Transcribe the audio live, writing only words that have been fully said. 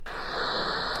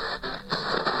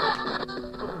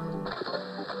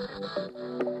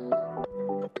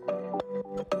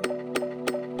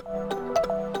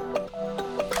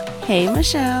Hey,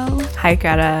 Michelle. Hi,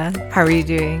 Greta. How are you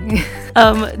doing?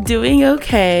 Doing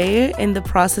okay. In the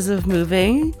process of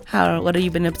moving. What have you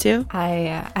been up to?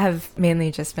 I have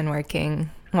mainly just been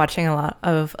watching a lot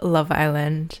of Love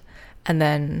Island. And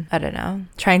then, I don't know,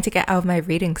 trying to get out of my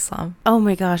reading slump. Oh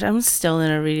my gosh, I'm still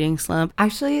in a reading slump.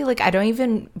 Actually, I don't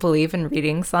even believe in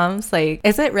reading slumps.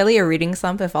 Is it really a reading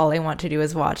slump if all I want to do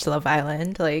is watch Love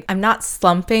Island? I'm not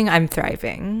slumping, I'm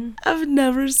thriving. I've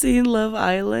never seen Love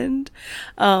Island,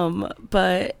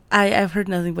 but I've heard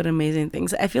nothing but amazing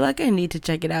things. I feel like I need to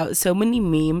check it out. So many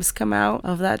memes come out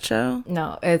of that show.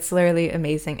 No, it's literally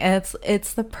amazing. And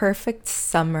it's the perfect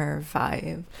summer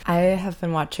vibe. I have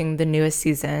been watching the newest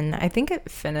season. I think it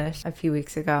finished a few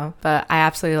weeks ago, but I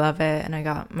absolutely love it. And I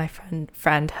got my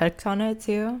friend hooked on it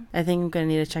too. I think I'm going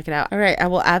to need to check it out. All right, I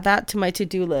will add that to my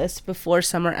to-do list before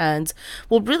summer ends.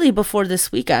 Well, really before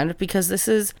this weekend, because this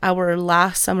is our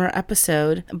last summer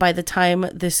episode. By the time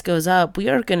this goes up, we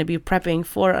are going to be prepping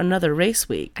for another race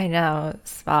week. I know,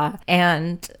 Spa.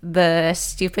 And the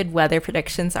stupid weather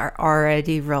predictions are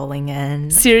already rolling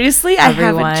in. Seriously? I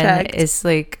haven't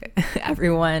checked.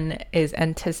 Everyone is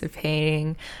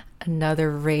anticipating another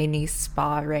rainy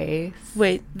Spa race.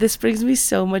 Wait, this brings me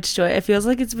so much joy. It feels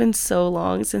like it's been so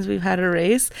long since we've had a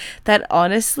race that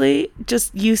honestly,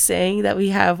 just you saying that we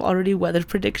have already weather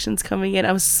predictions coming in,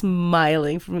 I'm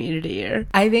smiling from ear to ear.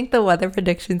 I think the weather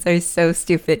predictions are so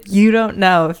stupid. You don't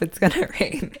know if it's gonna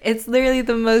rain. It's literally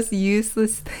the most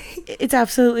useless thing. It's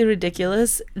absolutely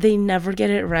ridiculous. They never get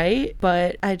it right,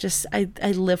 but I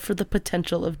live for the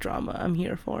potential of drama. I'm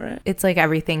here for it. It's like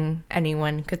everything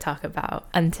anyone could talk about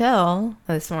until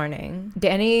this morning.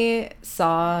 Danny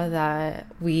saw that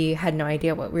we had no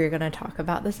idea what we were going to talk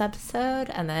about this episode,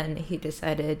 and then he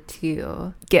decided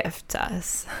to gift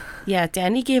us. Yeah,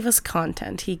 Danny gave us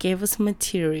content. He gave us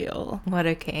material. What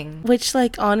a king. Which,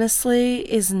 honestly,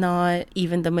 is not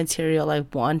even the material I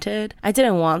wanted. I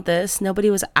didn't want this. Nobody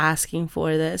was asking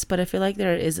for this, but I feel like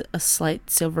there is a slight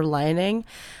silver lining.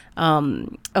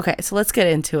 Okay, so let's get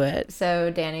into it. So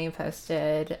Danny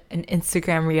posted an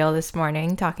Instagram reel this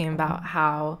morning talking about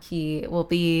how he will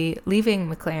be leaving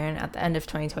McLaren at the end of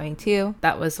 2022.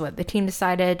 That was what the team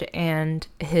decided, and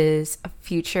his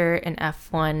future in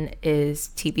F1 is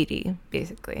TBD,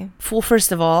 basically. Well,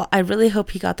 first of all, I really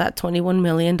hope he got that $21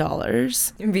 million.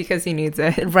 Because he needs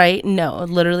it. Right? No,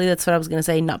 literally, that's what I was going to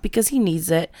say. Not because he needs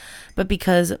it, but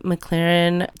because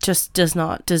McLaren just does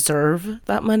not deserve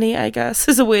that money, I guess,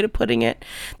 is a way of putting it.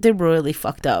 They royally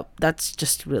fucked up. That's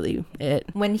just really it.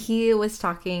 When he was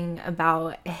talking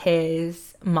about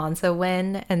his Monza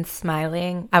win and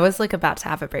smiling, I was about to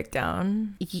have a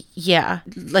breakdown. Yeah,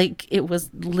 it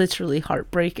was literally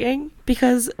heartbreaking,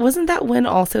 because wasn't that win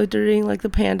also during the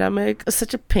pandemic?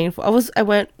 Such a painful. I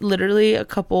went literally a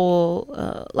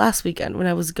couple last weekend when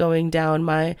I was going down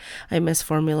my I Miss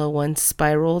Formula One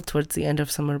spiral towards the end of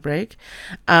summer break.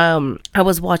 I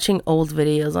was watching old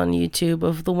videos on YouTube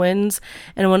of the wins,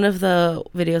 and one of the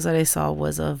videos that I saw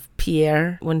was of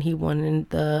Pierre when he won in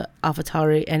the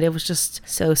AlphaTauri, and it was just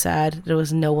so sad. There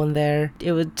was no one there.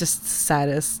 It was just the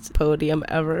saddest podium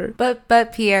ever.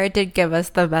 But Pierre did give us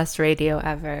the best radio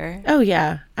ever. Oh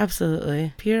yeah,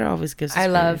 absolutely. Pierre always gives us I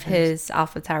love his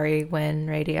AlphaTauri win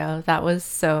radio. That was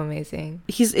so amazing.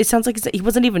 It sounds like he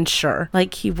wasn't even sure.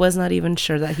 He was not even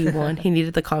sure that he won. He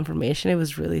needed the confirmation. It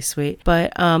was really sweet.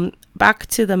 But back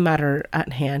to the matter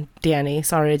at hand. Danny,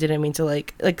 sorry, I didn't mean to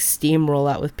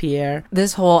steamroll out with Pierre.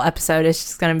 This whole episode is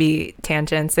just going to be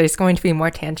tangents. There's going to be more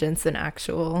tangents than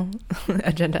actual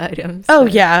agenda items. Oh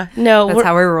yeah, no, that's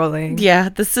how we're rolling. Yeah,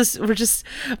 we're just,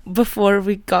 before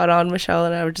we got on, Michelle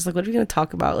and I were just what are we going to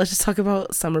talk about? Let's just talk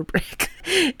about summer break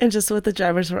and just what the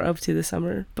drivers were up to this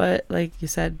summer. But like you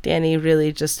said, Danny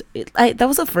really just, that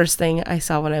was the first thing I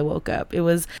saw when I woke up. It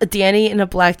was Danny in a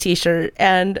black t-shirt,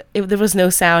 and there was no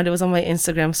sound. It was on my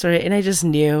Instagram story, and I just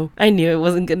knew it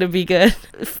wasn't going to be good.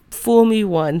 Fool me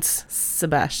once,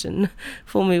 Sebastian.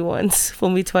 Fool me once. Fool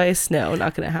me twice. No,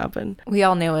 not going to happen. We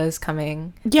all knew it was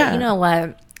coming. Yeah. But you know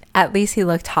what? At least he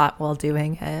looked hot while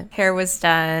doing it. Hair was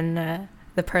done.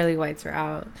 The pearly whites were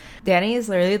out. Danny is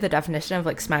literally the definition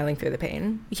of smiling through the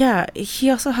pain. Yeah, he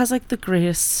also has the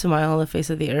greatest smile on the face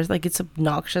of the earth. It's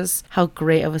obnoxious how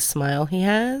great of a smile he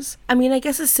has. I mean, I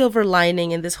guess a silver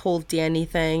lining in this whole Danny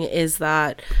thing is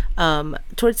that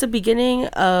towards the beginning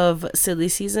of silly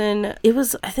season,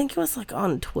 I think it was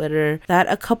on Twitter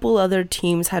that a couple other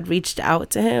teams had reached out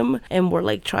to him and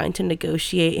were trying to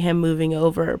negotiate him moving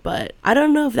over, but I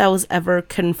don't know if that was ever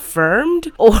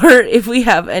confirmed or if we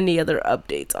have any other updates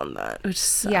updates on that, which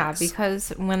sucks. Yeah, because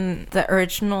when the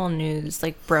original news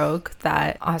like broke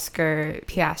that Oscar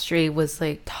Piastri was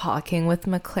like talking with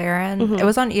McLaren, it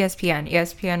was on ESPN.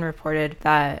 ESPN reported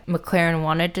that McLaren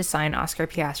wanted to sign Oscar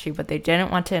Piastri, but they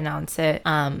didn't want to announce it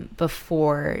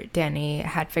before Danny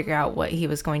had figured out what he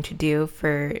was going to do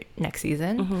for next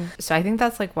season. So I think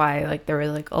that's like why like there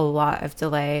was like a lot of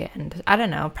delay, and I don't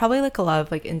know, probably like a lot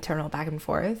of like internal back and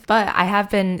forth. But I have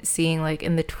been seeing like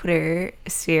in the Twitter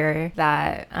sphere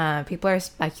that people are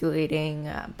speculating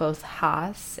both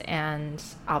Haas and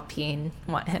Alpine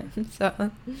want him.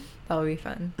 So that would be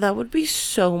fun. That would be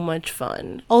so much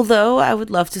fun. Although I would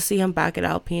love to see him back at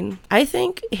Alpine. I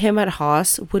think him at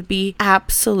Haas would be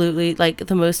absolutely like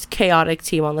the most chaotic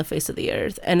team on the face of the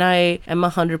earth. And I am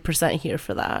 100% here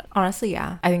for that. Honestly,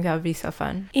 yeah. I think that would be so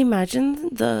fun. Imagine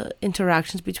the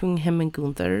interactions between him and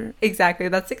Gunther. Exactly.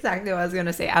 That's exactly what I was going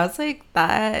to say. I was like,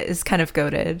 that is kind of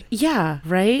goated. Yeah,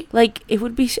 right? Like, it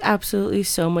would be absolutely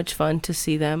so much fun to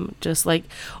see them just like,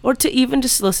 or to even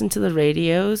just listen to the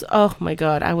radios. Oh my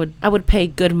God, I would pay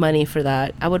good money for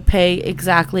that. I would pay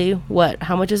exactly what?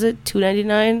 How much is it?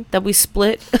 $2.99 that we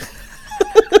split?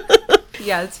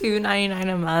 Yeah,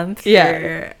 $2.99 a month Yeah.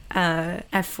 for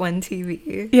F1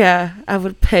 TV. Yeah, I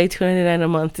would pay $2.99 a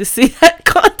month to see that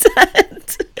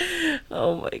content.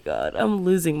 Oh my God, I'm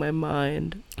losing my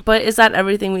mind. But is that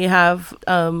everything we have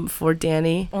for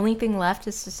Danny? Only thing left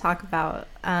is to talk about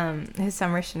his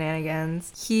summer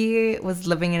shenanigans. He was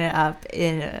living it up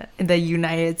in the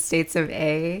United States of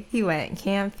A. He went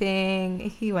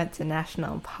camping. He went to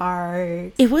national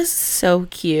parks. It was so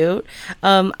cute.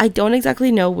 I don't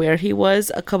exactly know where he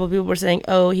was. A couple people were saying,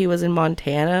 oh, he was in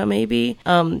Montana, maybe,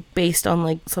 based on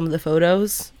like some of the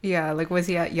photos. Yeah, like was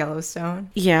he at Yellowstone?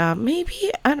 Yeah,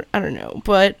 maybe. I don't know.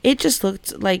 But it just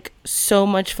looked like so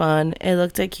much fun. It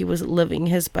looked like he was living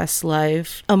his best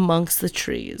life amongst the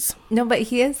trees. No, but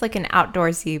he is like an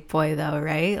outdoorsy boy though,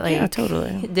 right? Like, yeah,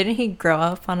 totally. Didn't he grow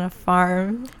up on a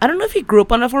farm? I don't know if he grew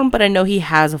up on a farm, but I know he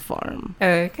has a farm.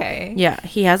 Okay. Yeah,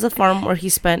 he has a farm where he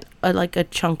spent like a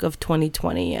chunk of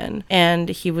 2020 in, and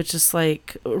he was just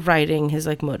like riding his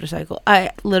like motorcycle.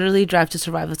 I literally Drive to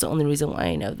Survive. That's the only reason why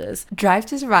I know this. Drive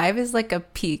to Survive is like a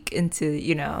peek into,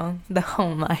 you know, the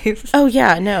home life. Oh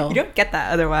yeah, no. You don't get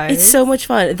that otherwise. It's so much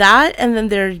fun. That and then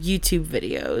their YouTube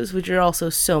videos, which are also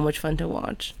so much fun to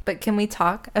watch. But can we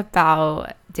talk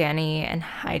about Danny and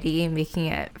Heidi making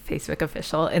it Facebook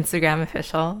official, Instagram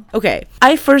official? Okay,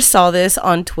 I first saw this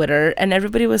on Twitter and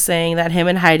everybody was saying that him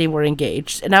and Heidi were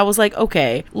engaged. And I was like,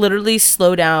 okay, literally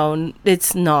slow down.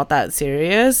 It's not that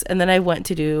serious. And then I went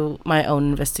to do my own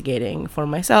investigating for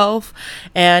myself.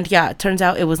 And yeah, it turns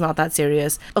out it was not that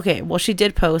serious. Okay, well, she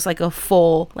did post like a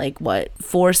full, like what,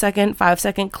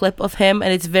 5-second clip of him.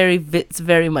 And it's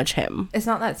very much him. It's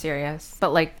not that serious,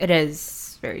 but like it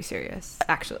is very serious,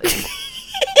 actually.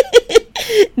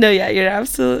 No, yeah, you're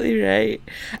absolutely right.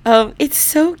 It's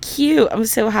so cute. I'm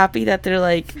so happy that they're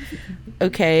like,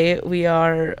 okay, we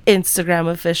are Instagram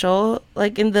official.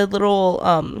 Like in the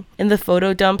little in the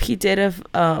photo dump he did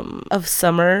of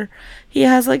Summer, he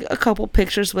has like a couple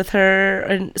pictures with her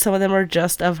and some of them are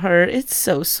just of her. It's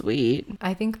so sweet.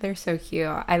 I think they're so cute.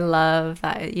 I love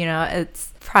that, you know,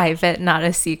 it's private, not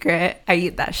a secret. I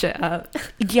eat that shit up.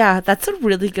 Yeah, that's a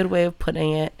really good way of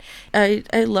putting it. I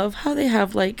love how they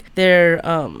have like their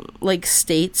like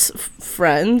states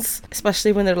friends,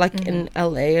 especially when they're like in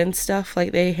LA and stuff.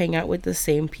 Like they hang out with the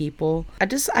same people. I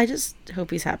just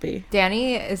hope he's happy.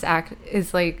 Danny is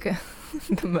like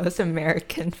the most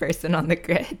American person on the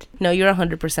grid. No, you're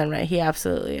 100% right. He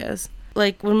absolutely is.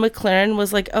 Like when McLaren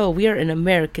was like, oh, we are an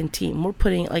American team, we're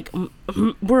putting like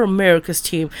we're America's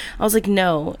team, I was like,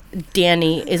 no,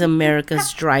 Danny is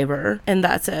America's driver and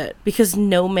that's it. Because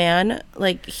no man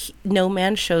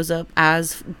shows up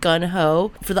as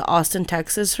gung-ho for the Austin,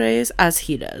 Texas race as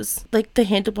he does. Like the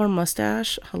handlebar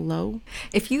mustache, hello.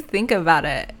 If you think about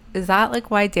it, is that like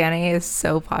why Danny is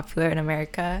so popular in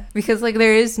America? Because like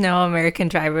there is no American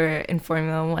driver in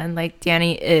Formula One. Like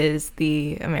Danny is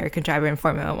the American driver in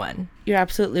Formula One. You're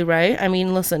absolutely right. I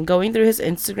mean, listen, going through his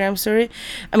Instagram story,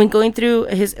 going through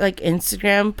his like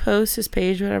Instagram post, his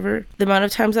page, whatever, the amount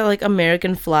of times that like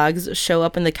American flags show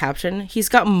up in the caption, he's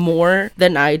got more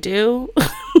than I do.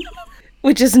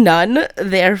 Which is none.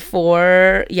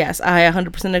 Therefore, yes, I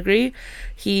 100% agree.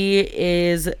 He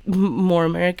is more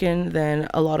American than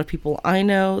a lot of people I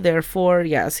know. Therefore,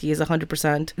 yes, he is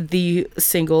 100% the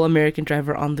single American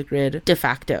driver on the grid de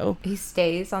facto. He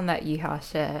stays on that yeehaw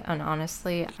shit, and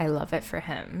honestly, I love it for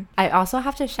him. I also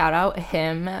have to shout out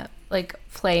him like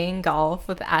playing golf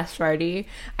with Ash Barty.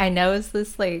 I know it's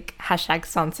this like hashtag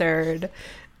sponsored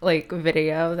like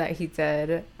video that he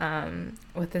did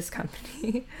with his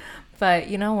company. But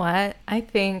you know what? I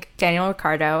think Daniel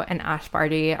Ricciardo and Ash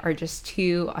Barty are just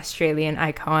two Australian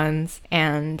icons.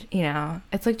 And, you know,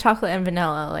 it's like chocolate and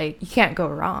vanilla. Like, you can't go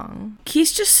wrong.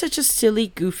 He's just such a silly,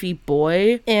 goofy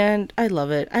boy. And I love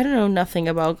it. I don't know nothing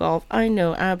about golf. I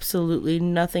know absolutely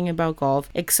nothing about golf.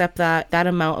 Except that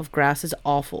amount of grass is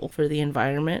awful for the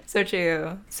environment. So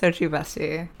true. So true,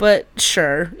 bestie. But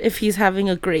sure, if he's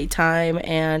having a great time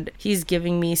and he's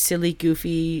giving me silly,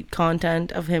 goofy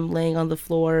content of him laying on the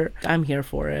floor, I'm here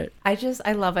for it.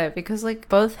 I love it because like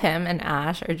both him and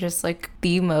Ash are just like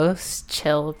the most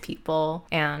chill people.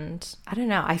 And I don't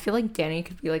know, I feel like Danny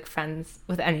could be like friends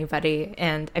with anybody.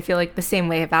 And I feel like the same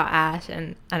way about Ash.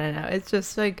 And I don't know, it's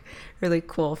just like really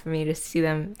cool for me to see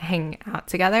them hang out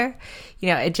together.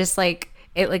 You know, it just like,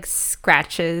 it like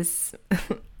scratches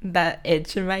that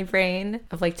itch in my brain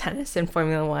of like tennis and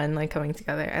Formula One like coming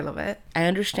together. I love it. I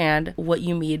understand what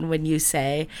you mean when you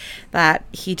say that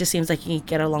he just seems like he can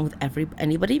get along with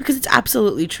anybody, because it's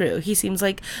absolutely true. He seems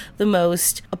like the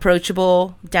most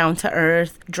approachable,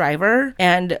 down-to-earth driver.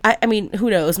 And I mean,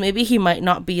 who knows? Maybe he might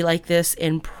not be like this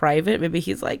in private. Maybe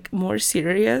he's like more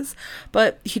serious,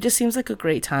 but he just seems like a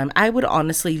great time. I would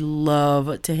honestly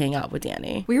love to hang out with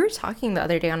Danny. We were talking the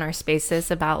other day on our spaces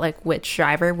about like which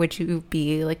driver would you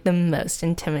be like the most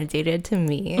intimidated to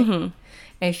me. And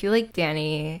I feel like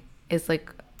Danny is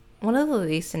like one of the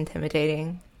least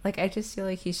intimidating. Like I just feel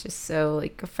like he's just so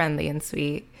like friendly and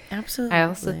sweet. Absolutely. I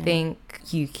also think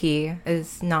Yuki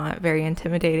is not very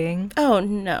intimidating. Oh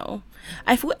no,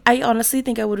 I honestly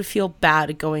think I would feel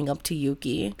bad going up to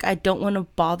Yuki. I don't want to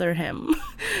bother him.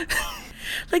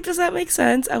 Like, does that make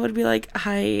sense? I would be like,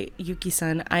 hi,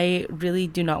 Yuki-san, I really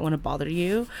do not want to bother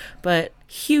you, but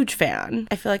huge fan.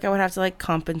 I feel like I would have to like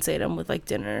compensate him with like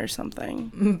dinner or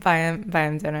something. Buy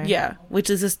him dinner. Yeah, which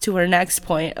is us to our next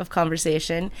point of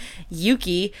conversation.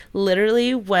 Yuki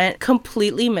literally went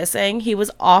completely missing. He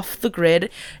was off the grid,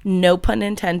 no pun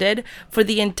intended, for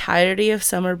the entirety of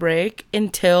summer break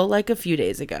until like a few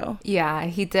days ago. Yeah,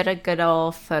 he did a good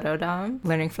old photo dump,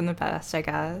 learning from the best, I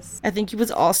guess. I think he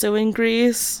was also in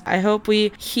Greece. I hope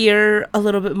we hear a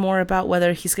little bit more about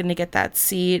whether he's going to get that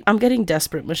seat. I'm getting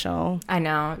desperate, Michelle. I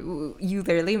know. You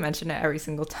literally mention it every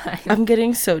single time. I'm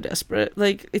getting so desperate.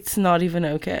 Like, it's not even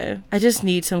okay. I just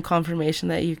need some confirmation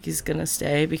that Yuki's gonna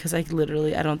stay, because I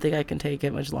don't think I can take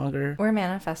it much longer. We're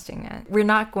manifesting it. We're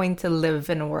not going to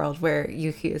live in a world where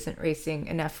Yuki isn't racing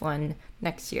in F1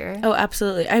 next year. Oh,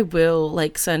 absolutely. I will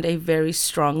like send a very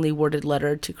strongly worded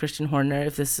letter to Christian Horner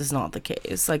if this is not the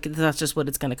case. Like, that's just what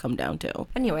it's going to come down to.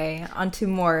 Anyway, on to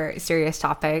more serious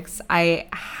topics. I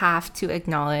have to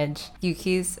acknowledge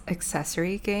Yuki's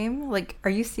accessory game. Like,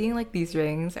 are you seeing like these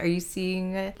rings? Are you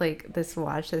seeing like this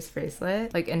watch, this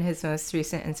bracelet, like in his most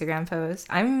recent Instagram post?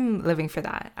 I'm living for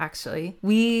that, actually.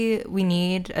 We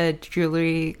need a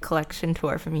jewelry collection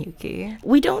tour from Yuki.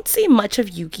 We don't see much of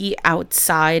Yuki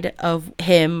outside of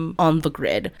him on the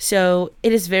grid, so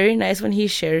it is very nice when he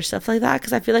shares stuff like that,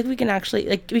 because I feel like we can actually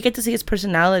like we get to see his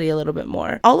personality a little bit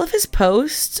more. All of his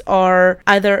posts are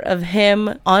either of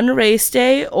him on race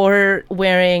day or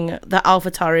wearing the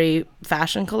AlphaTauri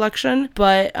fashion collection,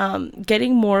 but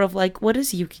getting more of like, what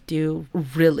does Yuki do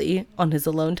really on his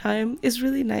alone time is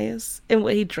really nice, and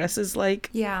what he dresses like.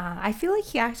 Yeah, I feel like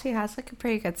he actually has like a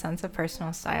pretty good sense of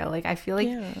personal style. Like, I feel like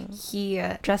he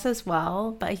dresses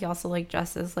well, but he also like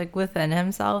dresses like within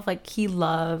himself. Like, he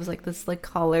loves like this like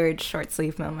collared short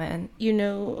sleeve moment. You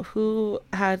know who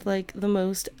had like the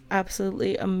most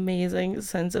absolutely amazing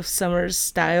sense of summer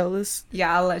style?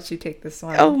 Yeah, I'll let you take this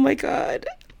one. Oh my god,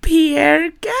 Pierre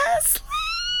Gasly.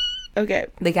 Okay,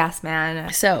 the gas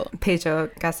man. So Pedro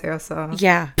Gaseoso.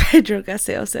 Yeah, Pedro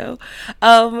Gaseoso.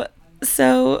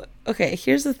 So okay,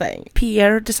 here's the thing.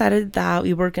 Pierre decided that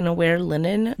we were gonna wear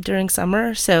linen during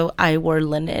summer, so I wore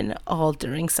linen all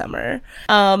during summer.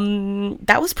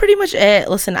 That was pretty much it.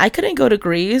 Listen, I couldn't go to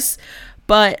Greece,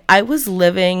 but I was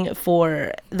living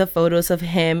for the photos of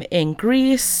him in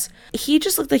Greece. He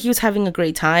just looked like he was having a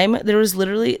great time. There's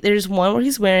one where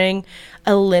he's wearing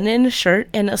a linen shirt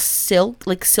and a silk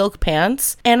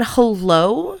pants. And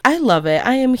hello, I love it.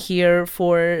 I am here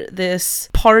for this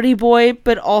party boy,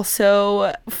 but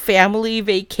also family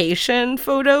vacation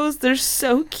photos. They're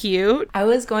so cute. I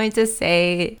was going to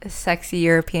say sexy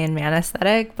European man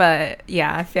aesthetic, but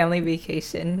yeah, family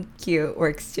vacation cute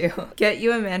works too. Get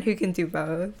you a man who can do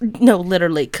both. No,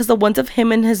 literally, because the ones of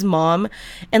him and his mom,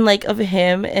 and like of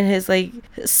him and his like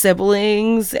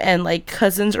siblings and like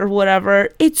cousins or whatever,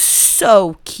 it's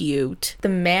so cute. The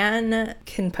man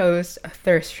can post a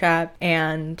thirst trap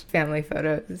and family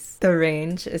photos. The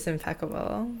range is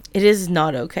impeccable. It is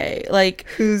not okay. Like,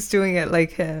 who's doing it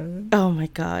like him? Oh my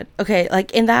god. Okay,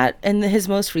 like in his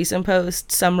most recent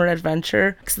post, Summer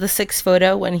Adventure, the 6th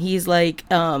photo when he's like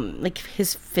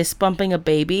his fist bumping a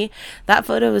baby, that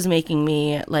photo is making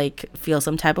me like feel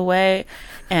some type of way,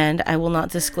 and I will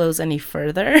not disclose any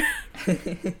further.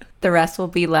 The rest will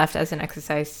be left as an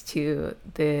exercise to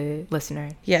the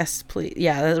listener. Yes, please.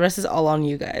 Yeah, the rest is all on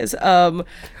you guys. But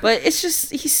it's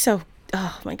just, he's so,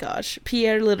 oh my gosh.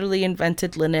 Pierre literally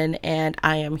invented linen, and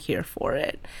I am here for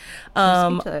it.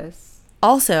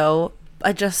 Also,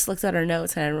 I just looked at our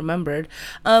notes and I remembered,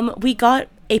 we got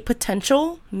a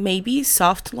potential, maybe,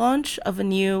 soft launch of a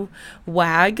new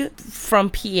WAG from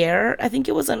Pierre. I think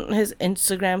it was on his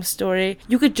Instagram story.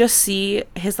 You could just see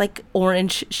his like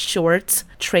orange shorts,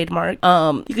 trademark.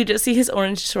 You could just see his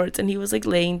orange shorts, and he was like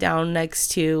laying down next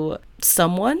to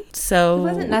someone. So he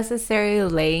wasn't necessarily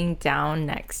laying down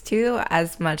next to,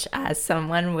 as much as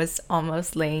someone was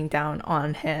almost laying down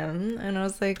on him, and I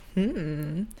was like,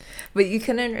 but you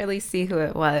couldn't really see who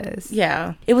it was.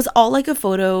 Yeah, it was all like a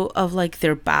photo of like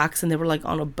their backs, and they were like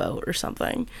on a boat or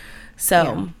something. So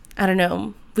yeah. I don't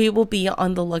know, we will be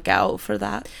on the lookout for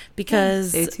that, because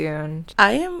stay tuned.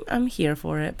 I'm here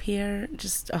for it. Pierre,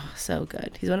 just so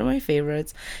good. He's one of my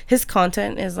favorites. His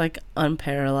content is like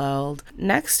unparalleled.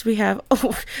 Next we have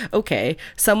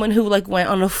someone who like went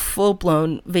on a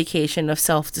full-blown vacation of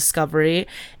self-discovery,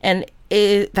 and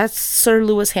that's Sir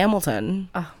Lewis Hamilton.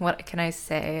 What can I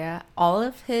say? All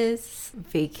of his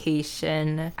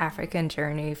vacation African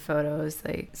journey photos,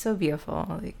 like, so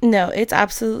beautiful. No, it's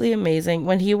absolutely amazing.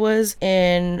 When he was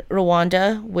in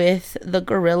Rwanda with the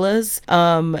gorillas,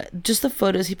 just the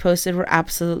photos he posted were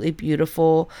absolutely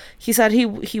beautiful. He said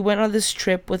he went on this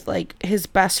trip with like his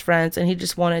best friends, and he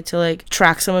just wanted to like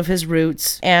track some of his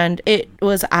roots, and it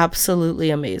was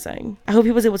absolutely amazing. I hope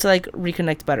he was able to like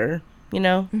reconnect better. You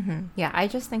know? Mm-hmm. Yeah, I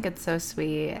just think it's so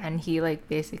sweet. And he like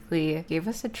basically gave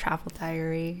us a travel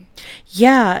diary.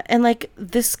 Yeah, and like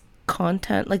this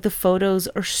content, like the photos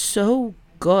are so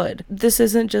good. This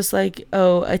isn't just like,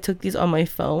 oh, I took these on my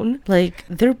phone. Like,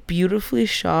 they're beautifully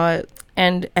shot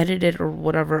and edited or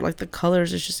whatever. Like the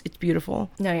colors is just, it's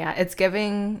beautiful. No, yeah, it's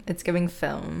giving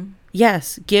film.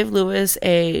 Yes, give Lewis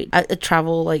a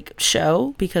travel like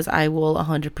show, because I will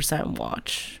 100%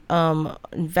 watch.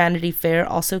 Vanity Fair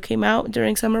also came out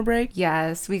during summer break.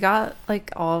 Yes, we got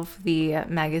like all of the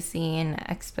magazine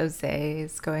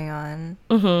exposés going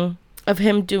on. Of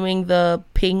him doing the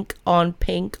pink on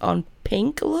pink on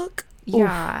pink look.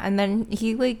 Yeah, and then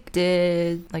he like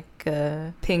did like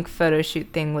a pink photo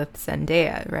shoot thing with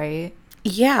Zendaya, right?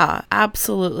 Yeah,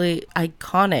 absolutely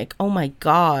iconic. Oh my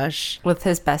gosh. With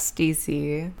his bestie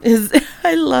Z.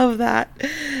 I love that.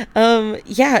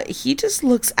 Yeah, he just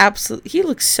looks he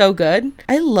looks so good.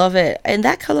 I love it. And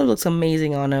that color looks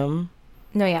amazing on him.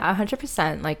 No, yeah,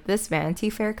 100%. Like, this Vanity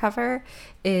Fair cover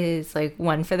is like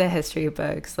one for the history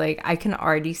books. Like, I can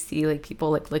already see like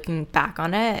people like looking back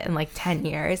on it in like 10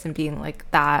 years and being like,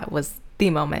 that was the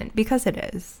moment, because it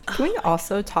is. Can we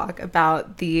also talk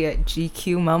about the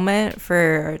GQ moment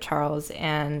for Charles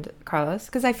and Carlos?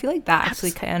 Because I feel like that actually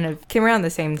kind of came around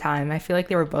the same time. I feel like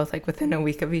they were both like within a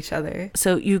week of each other.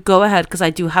 So you go ahead, because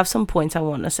I do have some points I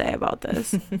want to say about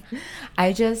this.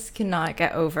 I just cannot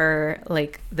get over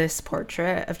like this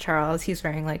portrait of Charles. He's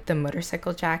wearing like the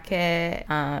motorcycle jacket,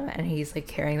 and he's like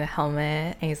carrying the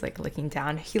helmet, and he's like looking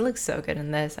down. He looks so good in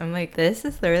this. I'm like, this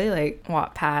is literally like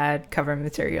Wattpad cover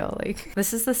material. Like,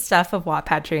 this is the stuff of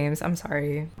Wattpad dreams. I'm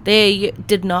sorry. They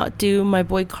did not do my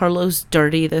boy Carlos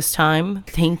dirty this time.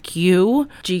 Thank you,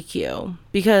 GQ.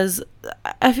 Because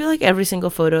I feel like every single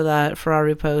photo that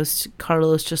Ferrari posts,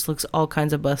 Carlos just looks all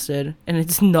kinds of busted, and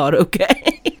it's not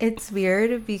okay. It's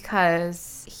weird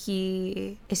because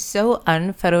he is so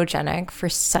unphotogenic for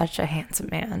such a handsome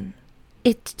man.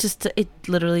 It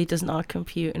literally does not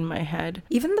compute in my head.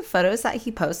 Even the photos that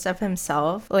he posts of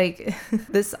himself, like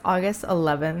this August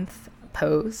 11th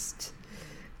post,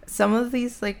 some of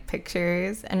these like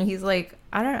pictures, and he's like,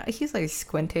 I don't know, he's like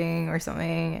squinting or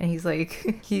something, and he's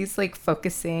like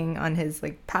focusing on his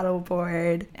like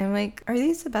paddleboard. And I'm like, are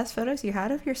these the best photos you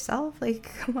had of yourself?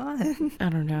 Like, come on. I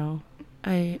don't know.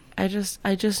 I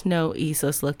just know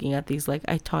Issa's looking at these like,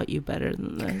 I taught you better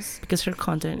than this, because her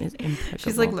content is impeccable.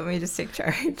 She's like, let me just take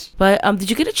charge. But did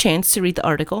you get a chance to read the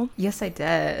article? Yes, I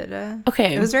did.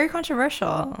 Okay. It was very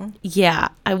controversial. Yeah,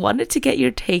 I wanted to get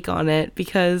your take on it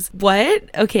because what?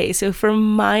 Okay, so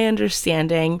from my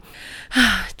understanding,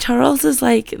 Charles is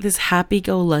like this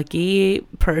happy-go-lucky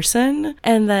person,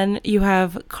 and then you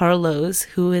have Carlos,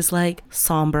 who is like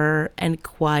somber and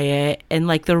quiet and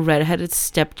like the redheaded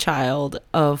stepchild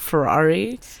of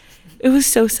Ferrari. It was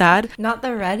so sad. Not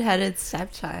the redheaded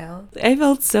stepchild. I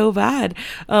felt so bad.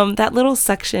 That little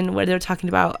section where they were talking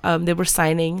about they were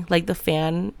signing like the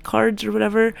fan cards or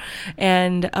whatever,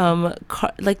 and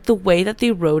like the way that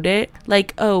they wrote it,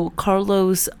 like, oh,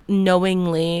 Carlos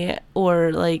knowingly,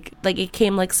 or like it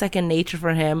came like second nature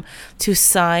for him to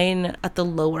sign at the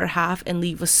lower half and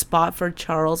leave a spot for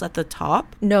Charles at the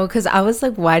top. No, because I was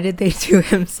like, why did they do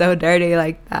him so dirty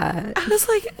like that? I was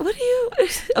like, what do you?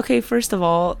 Okay, first of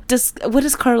all, what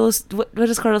does Carlos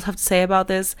have to say about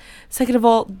this? Second of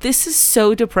all, this is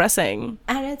so depressing.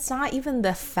 And it's not even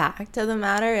the fact of the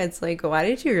matter. It's like, why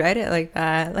did you write it like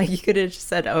that? Like, you could have just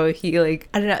said, oh, he like,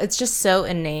 I don't know. It's just so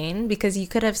inane, because you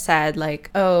could have said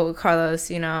like, oh, Carlos,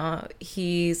 you know,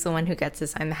 he's the one who gets to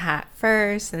sign the hat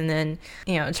first, and then,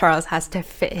 you know, Charles has to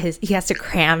he has to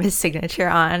cram his signature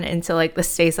on into like the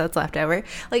space that's left over.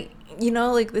 Like, you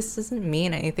know, like, this doesn't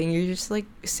mean anything. You're just like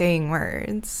saying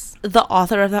words. The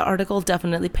author of that article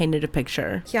definitely painted a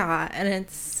picture. Yeah, and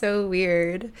it's so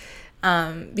weird.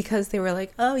 Because they were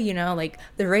like, oh, you know, like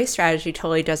the race strategy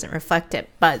totally doesn't reflect it,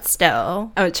 but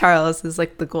still, oh, Charles is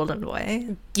like the golden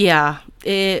boy. Yeah,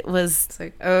 it's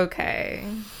like, okay.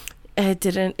 It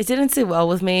didn't sit well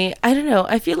with me. I don't know.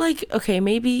 I feel like, okay,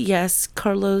 maybe yes,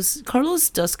 Carlos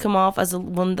does come off as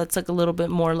one that's like a little bit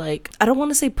more like, I don't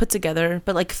want to say put together,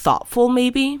 but like thoughtful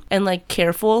maybe, and like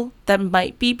careful. That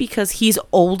might be because he's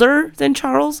older than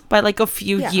Charles by like a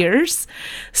few years.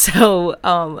 So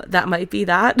that might be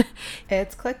that.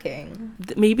 It's clicking.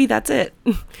 Maybe that's it.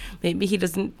 Maybe he's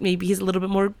a little bit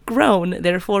more grown,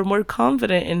 therefore more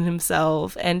confident in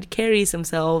himself, and carries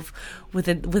himself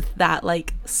with that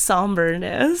like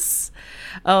somberness.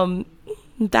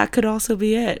 That could also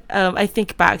be it. I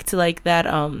think back to like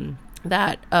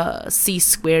that C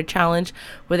squared challenge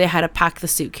where they had to pack the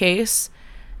suitcase,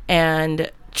 and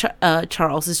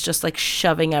Charles is just like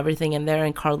shoving everything in there,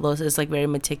 and Carlos is like very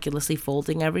meticulously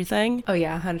folding everything. Oh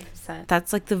yeah, 100%.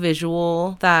 That's like the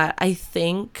visual that I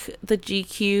think the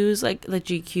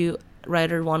GQ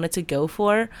writer wanted to go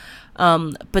for,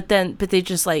 but they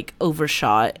just like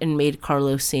overshot and made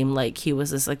Carlos seem like he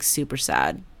was this like super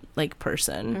sad like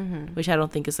person, which I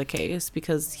don't think is the case,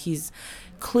 because he's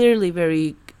clearly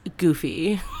very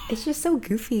goofy. It's just so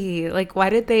goofy. Like,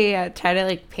 why did they try to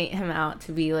like paint him out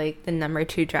to be like the number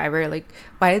 2 driver? Like,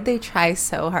 why did they try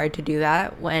so hard to do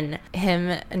that when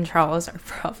him and Charles are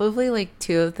probably like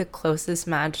 2 of the closest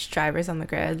matched drivers on the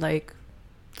grid? Like,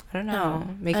 I don't know.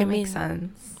 Make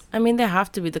sense. I mean, they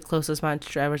have to be the closest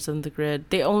matched drivers on the grid.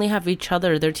 They only have each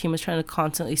other. Their team is trying to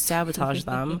constantly sabotage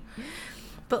them.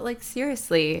 But like,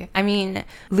 seriously, I mean,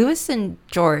 Lewis and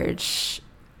George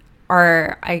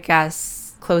are, I guess,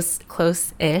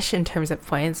 close-ish in terms of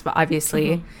points, but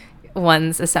obviously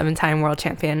one's a 7-time world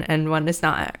champion and one is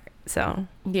not. So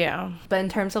yeah. But in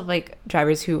terms of like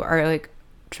drivers who are like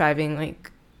driving,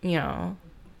 like, you know,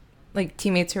 like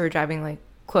teammates who are driving like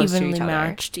close evenly to each other,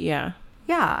 matched, yeah,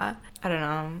 I don't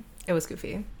know. It was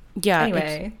goofy. Yeah,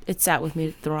 anyway, it sat with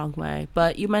me the wrong way.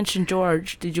 But you mentioned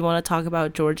George. Did you want to talk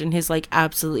about George and his like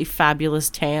absolutely fabulous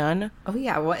tan? Oh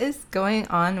yeah, what is going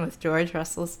on with George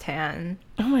Russell's tan?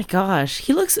 Oh my gosh,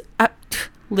 he looks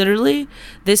literally.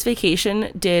 This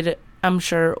vacation did, I'm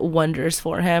sure, wonders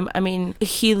for him. I mean,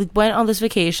 he went on this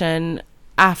vacation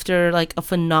after like a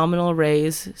phenomenal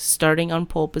race, starting on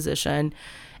pole position,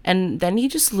 and then he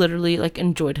just literally like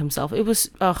enjoyed himself. It was,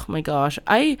 oh my gosh,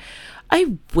 I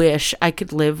wish I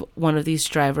could live one of these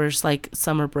drivers like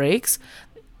summer breaks.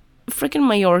 Freaking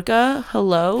Mallorca,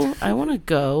 hello, I want to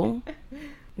go.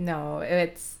 No,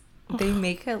 they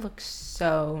make it look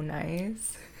so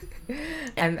nice.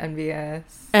 I'm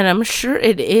envious. And I'm sure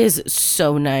it is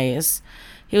so nice.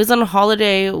 He was on a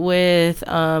holiday with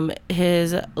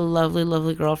his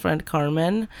lovely girlfriend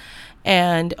Carmen.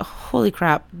 And holy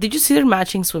crap, did you see their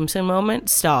matching swimsuit moment?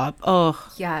 Stop.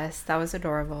 Oh yes, that was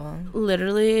adorable.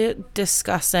 Literally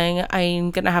disgusting.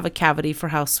 I'm gonna have a cavity for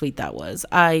how sweet that was.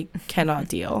 I cannot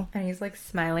deal. And he's like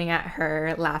smiling at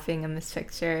her, laughing in this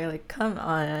picture, like, come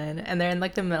on. And they're in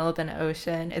like the middle of an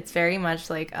ocean. It's very much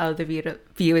like, oh, the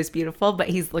view is beautiful, but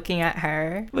he's looking at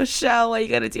her. Michelle, why you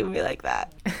gotta do me like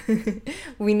that?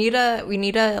 we need a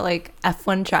like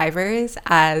F1 drivers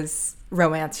as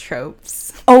romance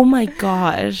tropes. Oh my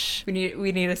gosh. We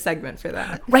need a segment for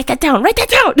that. Write that down.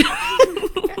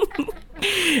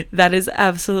 That is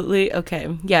absolutely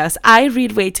okay. Yes, I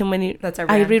read way too many. That's our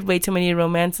I brand. read way too many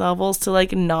romance novels to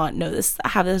like not know this.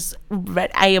 Have this.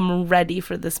 I am ready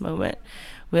for this moment.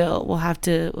 We'll have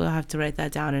to write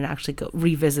that down and actually go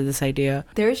revisit this idea.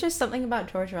 There's just something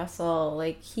about George Russell.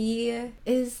 Like, he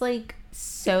is like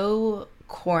so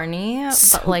corny,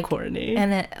 but like corny.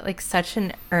 in like such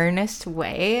an earnest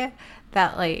way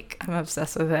that like I'm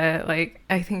obsessed with it. Like,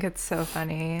 I think it's so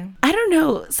funny. I don't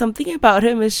know, something about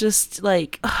him is just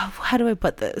like, how do I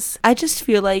put this? I just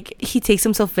feel like he takes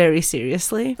himself very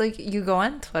seriously. Like, you go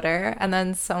on Twitter and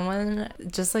then someone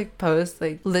just like posts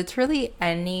like literally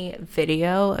any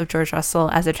video of George Russell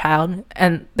as a child,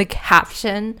 and the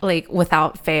caption like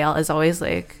without fail is always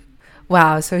like,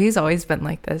 wow, so he's always been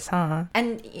like this, huh?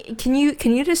 And can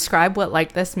you describe what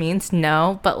like this means?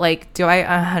 No, but like, do I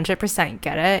 100%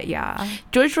 get it? Yeah.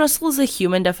 George Russell is a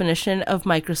human definition of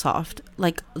Microsoft,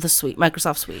 like the suite,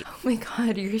 Microsoft Suite. Oh my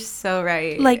god, you're so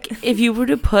right. Like, if you were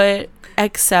to put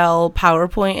Excel,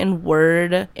 PowerPoint, and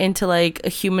Word into like a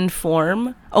human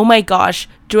form, oh my gosh,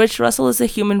 George Russell is a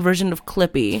human version of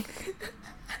Clippy.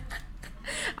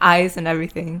 Eyes and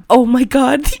everything. Oh my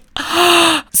god.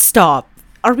 Stop.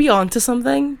 Are we on to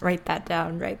something? Write that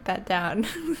down.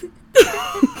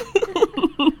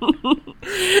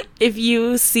 If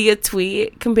you see a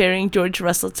tweet comparing George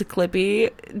Russell to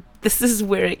Clippy, this is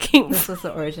where it came from. This was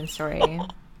the origin story.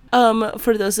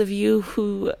 For those of you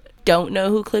who don't know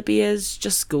who Clippy is,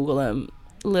 just Google him.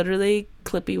 Literally,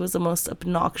 Clippy was the most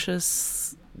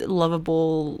obnoxious,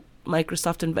 lovable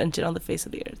Microsoft invention on the face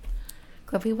of the earth.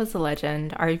 Clippy was a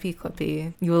legend. R.I.P.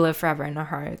 Clippy. You will live forever in our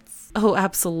hearts. Oh,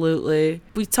 absolutely.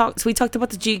 We talked about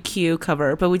the GQ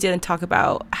cover, but we didn't talk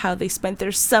about how they spent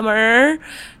their summer,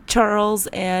 Charles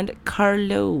and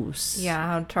Carlos. Yeah,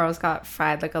 how Charles got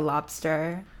fried like a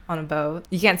lobster on a boat.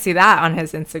 You can't see that on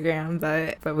his Instagram,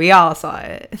 but we all saw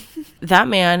it. That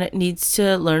man needs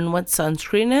to learn what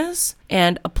sunscreen is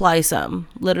and apply some.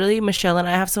 Literally, Michelle and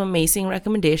I have some amazing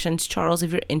recommendations. Charles,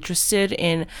 if you're interested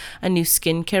in a new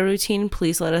skincare routine,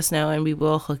 please let us know and we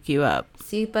will hook you up.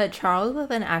 See, but Charles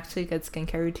with an actually good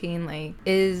skincare routine, like,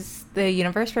 is the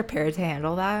universe prepared to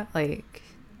handle that? Like,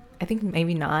 I think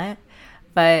maybe not,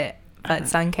 but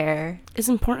sun care is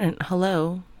important.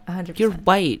 Hello. 100%. You're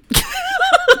white.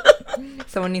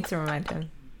 Someone needs to remind him.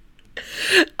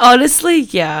 Honestly,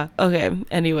 yeah. Okay.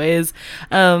 Anyways,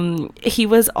 he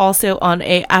was also on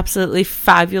a absolutely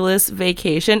fabulous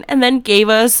vacation and then gave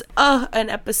us an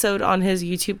episode on his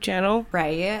YouTube channel.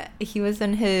 Right. He was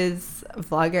in his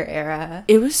vlogger era.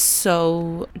 It was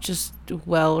so just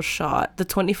well shot. The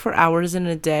 24 hours in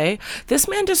a day. This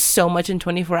man does so much in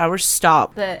 24 hours.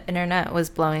 Stop. The internet was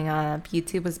blowing up.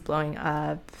 YouTube was blowing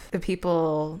up. The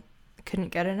people couldn't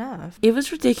get enough. It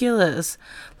was ridiculous.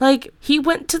 Like, he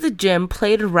went to the gym,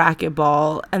 played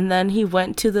racquetball, and then he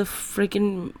went to the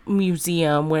freaking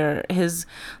museum where his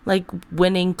like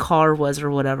winning car was or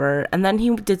whatever, and then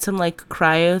he did some like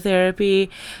cryotherapy,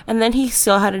 and then he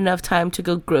still had enough time to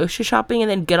go grocery shopping and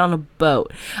then get on a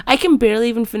boat. I can barely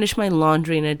even finish my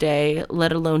laundry in a day,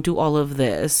 let alone do all of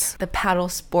this. The paddle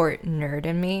sport nerd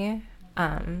in me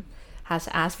has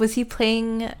to ask, was he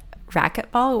playing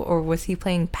racquetball or was he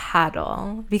playing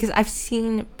paddle? Because I've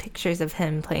seen pictures of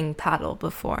him playing paddle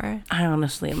before. I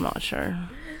honestly am not sure.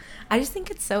 I just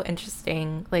think it's so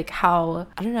interesting, like how,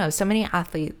 I don't know, so many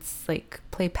athletes like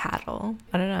play paddle.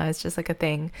 I don't know, it's just like a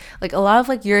thing. Like a lot of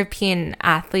like European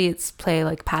athletes play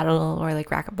like paddle or like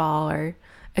racquetball or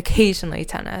occasionally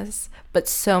tennis, but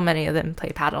so many of them play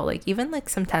paddle. Like even like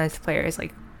some tennis players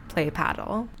like play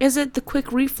paddle. Is it the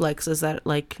quick reflexes that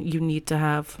like you need to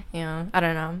have? Yeah, I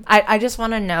don't know. I just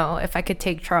want to know if I could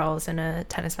take Charles in a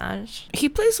tennis match. He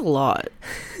plays a lot.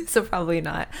 So probably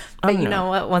not. But you know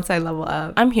what? Once I level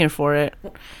up, I'm here for it.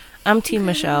 I'm Team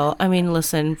Michelle. I mean,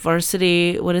 listen,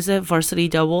 varsity, what is it? Varsity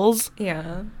doubles?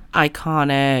 Yeah.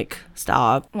 Iconic.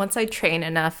 Stop. Once I train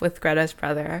enough with Greta's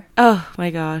brother. Oh my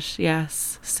gosh,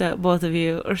 yes. So both of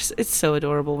you are, it's so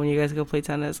adorable when you guys go play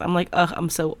tennis. I'm like, I'm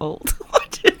so old.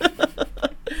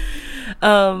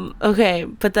 Okay,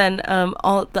 but then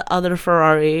all the other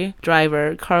Ferrari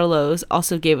driver, Carlos,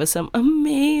 also gave us some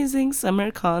amazing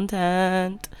summer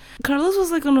content. Carlos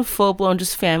was like on a full-blown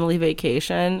just family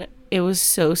vacation. It was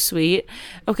so sweet.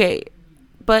 Okay,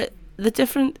 but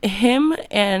him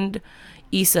and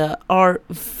Issa are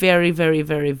very, very,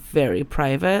 very, very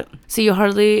private. So you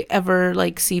hardly ever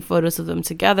like see photos of them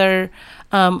together.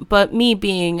 But me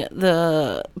being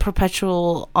the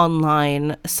perpetual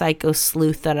online psycho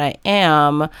sleuth that I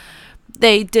am,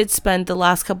 they did spend the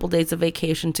last couple days of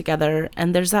vacation together,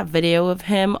 and there's that video of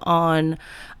him on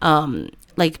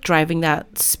like driving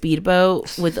that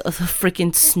speedboat with a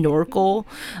freaking snorkel.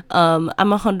 I'm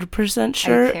 100%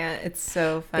 sure. I can't. It's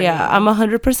so funny. Yeah, I'm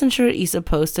 100% sure Issa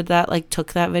posted that, like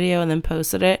took that video and then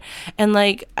posted it. And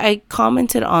like I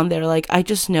commented on there, like, I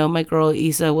just know my girl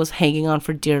Issa was hanging on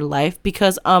for dear life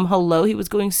because hello, he was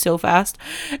going so fast.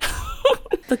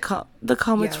 The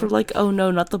comments were like, oh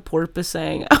no, not the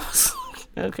porpoising. I was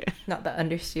like, okay. Not the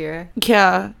understeer.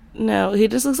 Yeah. No, he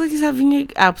just looks like he's having an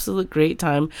absolute great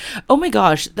time. Oh my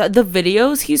gosh, the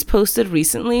videos he's posted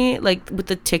recently, like with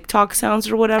the TikTok sounds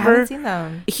or whatever. I haven't seen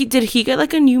them. He get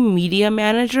like a new media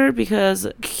manager, because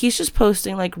he's just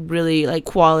posting like really like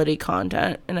quality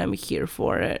content, and I'm here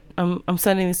for it. I'm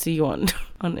sending this to you on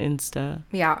Insta.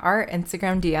 Yeah, our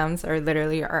Instagram DMs are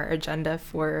literally our agenda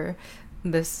for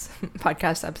this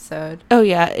podcast episode. Oh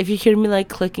yeah, if you hear me like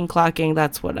clicking clacking,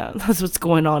 that's what's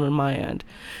going on my end.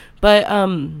 But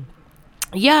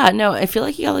yeah, no, I feel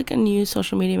like he got like a new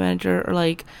social media manager, or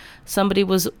like somebody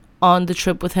was on the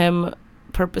trip with him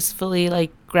purposefully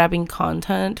like grabbing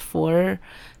content for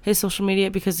his social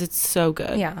media, because it's so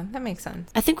good. Yeah, that makes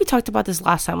sense. I think we talked about this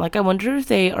last time. Like, I wonder if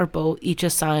they are both each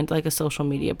assigned like a social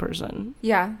media person.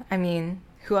 Yeah, I mean,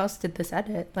 who else did this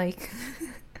edit? Like,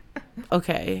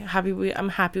 okay, I'm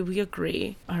happy we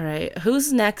agree. All right,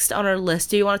 who's next on our list?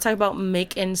 Do you want to talk about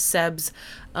Mick and Seb's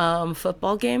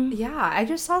football game? Yeah, I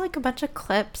just saw like a bunch of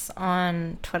clips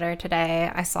on Twitter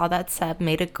today. I saw that Seb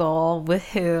made a goal.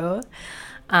 Woohoo.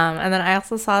 And then I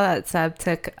also saw that Seb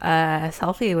took a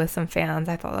selfie with some fans.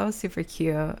 I thought that was super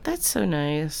cute. That's so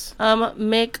nice.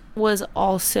 Mick was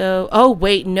also... Oh,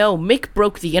 wait, no. Mick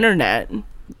broke the internet.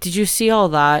 Did you see all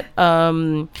that?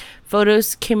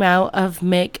 Photos came out of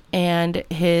Mick and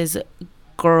his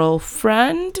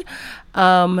girlfriend.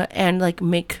 And, like,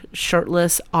 Mick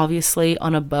shirtless, obviously,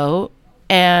 on a boat.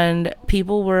 And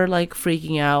people were, like,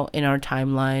 freaking out in our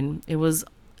timeline. It was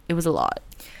a lot.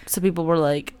 So people were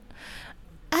like...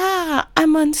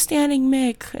 I'm unstanding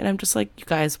Mick. And I'm just like, you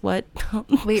guys, what?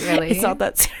 Wait, really? It's not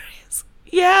that serious.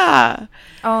 Yeah.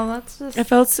 Oh, that's just... I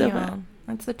felt so bad.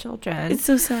 That's the children. It's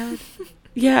so sad.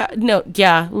 Yeah. No,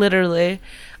 yeah, literally.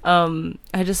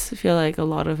 I just feel like a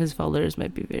lot of his followers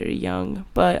might be very young.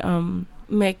 But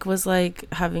Mick was,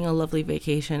 like, having a lovely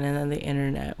vacation. And then the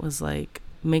internet was like,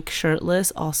 Mick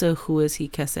shirtless, also who is he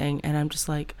kissing? And I'm just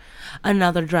like,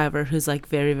 another driver who's like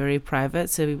very, very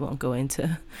private, so we won't go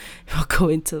into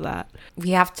that. We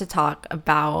have to talk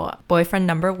about boyfriend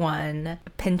number one,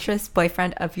 Pinterest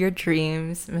boyfriend of your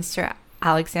dreams, Mr.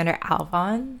 Alexander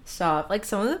Alvan. So like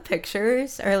some of the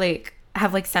pictures are like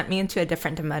have like sent me into a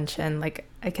different dimension. Like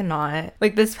I cannot,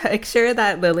 like this picture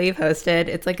that Lily posted,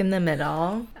 it's like in the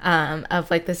middle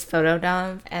of like this photo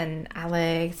dump, and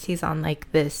Alex, he's on like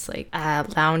this like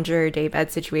lounger daybed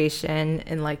situation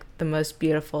in like the most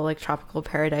beautiful like tropical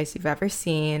paradise you've ever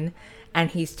seen, and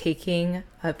he's taking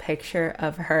a picture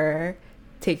of her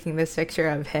taking this picture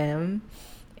of him,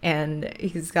 and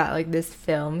he's got like this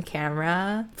film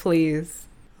camera. Please.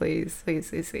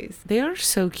 They are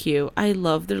so cute. I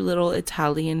love their little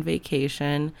Italian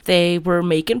vacation. They were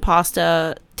making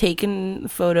pasta, taking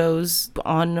photos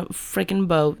on freaking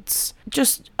boats.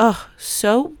 Just,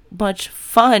 so much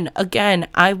fun. Again,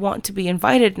 I want to be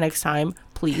invited next time.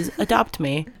 Please adopt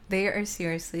me. They are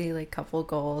seriously like couple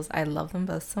goals. I love them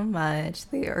both so much.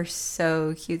 They are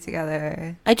so cute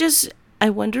together. I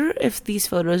wonder if these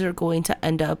photos are going to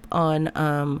end up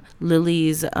on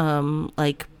Lily's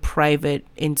like private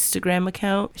Instagram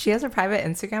account. She has a private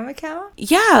Instagram account?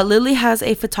 Yeah, Lily has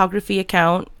a photography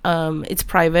account. It's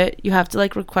private. You have to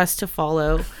like request to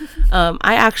follow.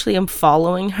 I actually am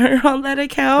following her on that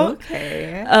account.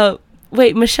 Okay.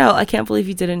 Wait, Michelle, I can't believe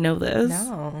you didn't know this.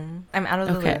 No, I'm out of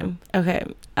the loop. Okay.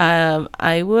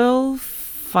 I will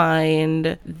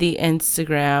find the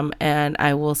Instagram and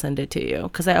I will send it to you,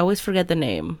 because I always forget the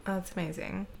name. Oh, that's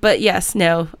amazing. But yes,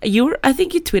 no, I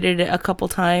think you tweeted it a couple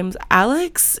times.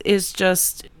 Alex is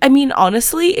just, I mean,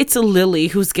 honestly, it's Lily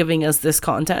who's giving us this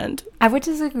content. I would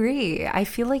disagree. I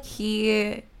feel like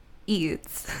he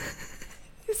eats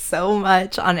so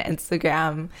much on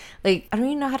Instagram. Like, I don't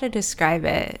even know how to describe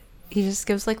it. He just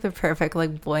gives like the perfect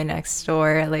like boy next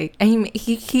door, like, and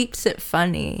he keeps it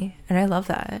funny, and I love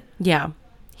that. Yeah.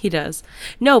 He does.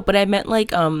 No, but I meant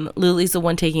like Lily's the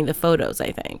one taking the photos,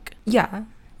 I think. Yeah,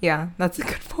 that's a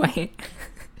good point.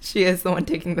 She is the one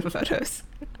taking the photos.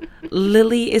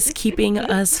 Lily is keeping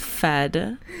us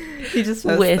fed. He just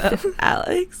with them.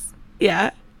 Alex.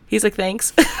 Yeah. He's like,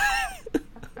 thanks.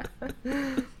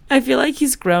 I feel like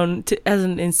he's grown as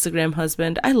an Instagram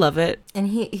husband. I love it. And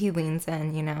he leans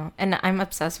in, you know. And I'm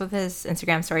obsessed with his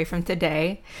Instagram story from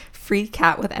today. Free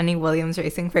cat with any Williams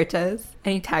racing purchase.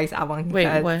 And he tags Albon Pets.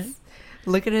 Wait, what?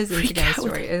 Look at his Free Instagram cat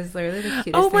with- story. It's literally the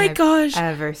cutest Oh my thing gosh. I've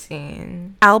ever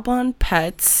seen. Albon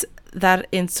Pets,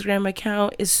 that Instagram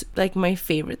account is like my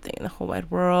favorite thing in the whole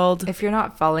wide world. If you're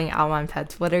not following Albon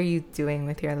Pets, what are you doing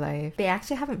with your life? They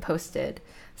actually haven't posted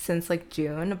since like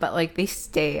June, but like they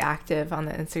stay active on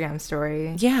the Instagram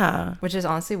story. Yeah. Which is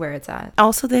honestly where it's at.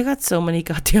 Also, they got so many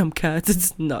goddamn cats.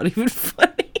 It's not even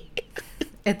funny.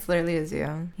 It's literally a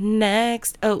zoo.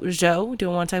 Next. Oh, Joe. Do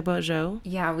you want to talk about Joe?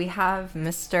 Yeah, we have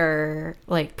Mr.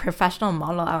 like professional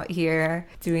model out here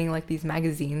doing like these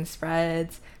magazine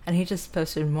spreads, and he just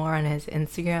posted more on his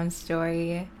Instagram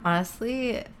story.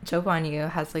 Honestly, Joe Bonnieu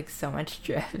has like so much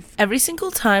drift. Every single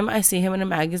time I see him in a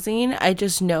magazine, I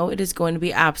just know it is going to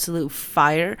be absolute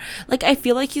fire. Like, I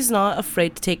feel like he's not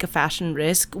afraid to take a fashion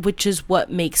risk, which is what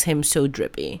makes him so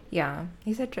drippy. Yeah,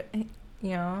 he's you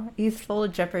know, he's full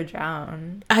of drip or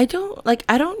drown. I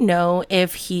don't know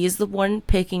if he's the one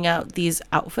picking out these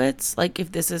outfits, like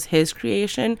if this is his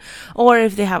creation, or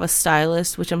if they have a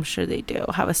stylist, which I'm sure they do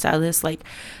have a stylist, like,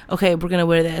 okay, we're gonna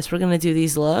wear this, we're gonna do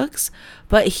these looks.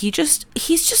 But he's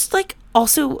just like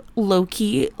also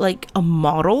low-key like a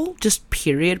model, just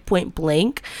period, point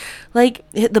blank. Like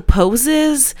the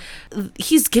poses,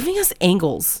 he's giving us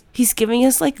angles, he's giving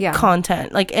us like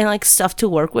content, like, and like stuff to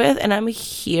work with, and I'm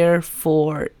here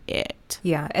for it.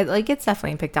 Yeah, it's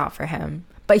definitely picked out for him,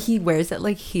 but he wears it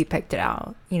like he picked it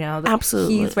out, you know.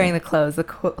 Absolutely, he's wearing the clothes, the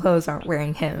clothes aren't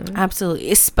wearing him. Absolutely,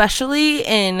 especially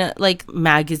in like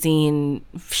magazine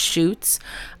shoots,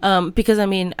 because I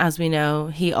mean, as we know,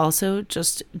 he also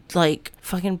just like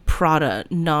fucking Prada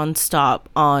nonstop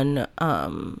on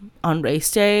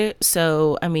race day.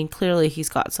 So I mean, clearly he's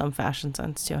got some fashion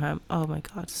sense to him. Oh my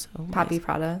god, so Poppy nice.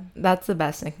 Prada, that's the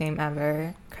best nickname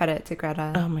ever. Credit to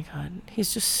Greta. Oh my god,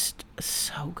 he's just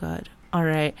so good. All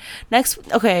right, next.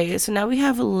 Okay, so now we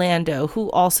have Lando,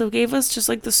 who also gave us just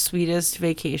like the sweetest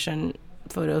vacation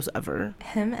photos ever.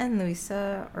 Him and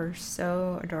Luisa are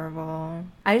so adorable.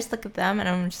 I just look at them and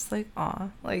I'm just like, aw,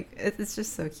 like it's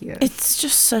just so cute. It's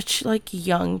just such like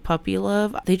young puppy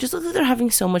love. They just look like they're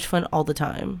having so much fun all the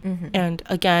time. Mm-hmm. And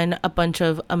again, a bunch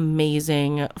of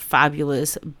amazing,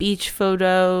 fabulous beach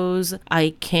photos.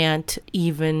 I can't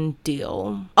even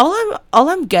deal. All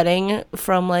I'm getting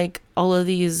from like all of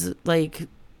these like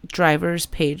drivers'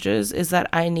 pages is that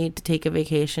I need to take a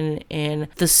vacation in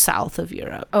the south of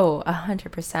Europe. Oh,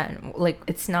 100%. Like,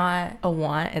 it's not a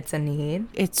want, it's a need.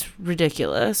 It's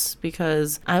ridiculous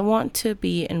because I want to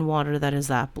be in water that is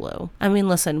that blue. I mean,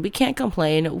 listen, we can't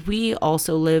complain. We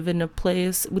also live in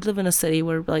a city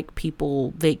where like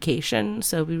people vacation,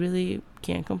 so we really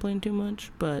can't complain too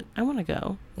much, but I want to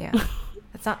go. Yeah.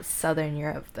 It's not Southern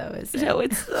Europe, though, is it? No,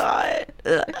 it's not.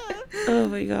 Oh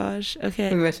my gosh.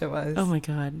 Okay. We wish it was. Oh my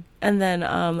god. And then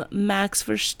Max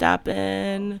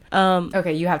Verstappen.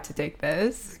 Okay, you have to take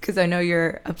this because I know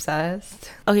you're obsessed.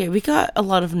 Okay, we got a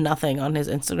lot of nothing on his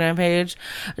Instagram page.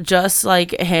 Just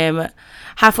like him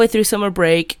halfway through summer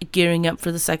break, gearing up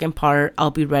for the second part, I'll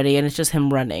be ready. And it's just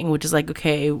him running, which is like,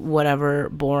 okay, whatever,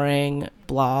 boring,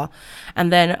 blah.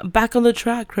 And then back on the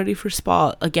track, ready for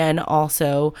Spa. Again,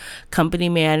 also, company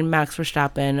man, Max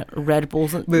Verstappen, Red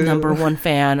Bull's number one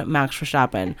fan, Max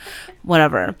Verstappen.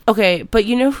 Whatever. Okay, but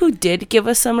you know who did give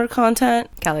us summer content?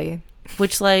 Kelly.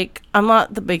 Which, like, I'm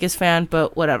not the biggest fan,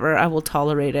 but whatever, I will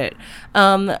tolerate it.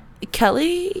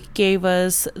 Kelly gave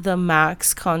us the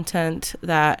Max content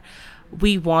that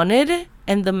we wanted,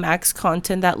 and the Max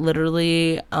content that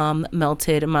literally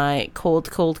melted my cold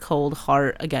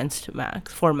heart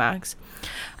for Max.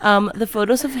 The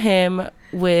photos of him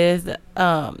with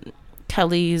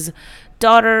Kelly's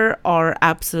daughter are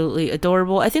absolutely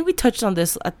adorable. I think we touched on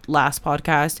this at last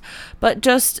podcast, but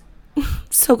just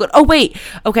so good. Oh wait,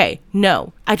 okay,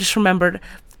 no, I just remembered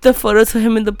the photos of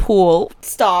him in the pool.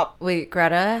 Stop. Wait,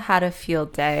 Greta had a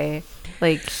field day.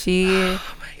 Like, she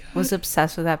was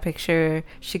obsessed with that picture.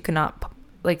 She could not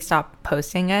like stop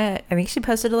posting it. I think she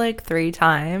posted it like 3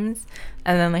 times,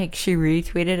 and then like she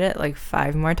retweeted it like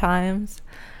 5 more times.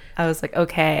 I was like,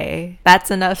 okay,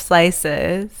 that's enough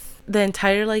slices. The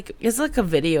entire like, it's like a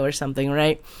video or something,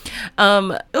 right?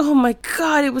 Oh my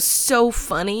god, it was so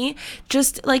funny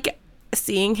just like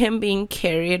seeing him being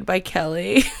carried by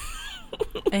Kelly.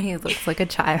 And he looks like a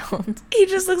child. He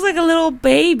just looks like a little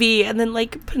baby, and then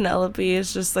like Penelope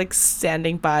is just like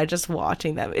standing by just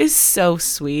watching them. It's so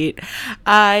sweet.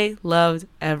 I loved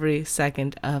every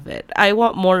second of it. I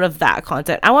want more of that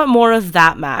content. I want more of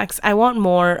that Max. I want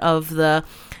more of the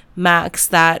Max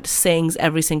that sings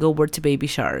every single word to Baby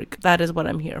Shark. That is what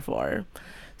I'm here for.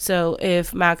 So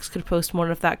if Max could post more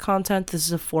of that content, this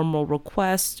is a formal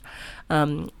request.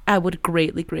 I would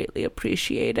greatly, greatly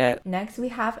appreciate it. Next, we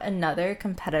have another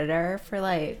competitor for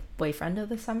like boyfriend of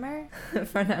the summer,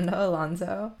 Fernando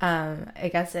Alonso. I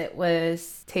guess it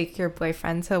was take your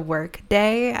boyfriend to work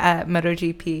day at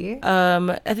MotoGP.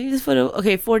 I think this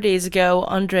photo, 4 days ago,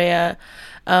 Andrea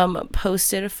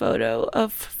posted a photo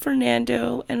of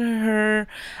Fernando and her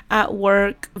at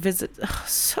work visit.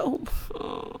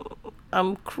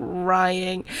 I'm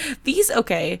crying.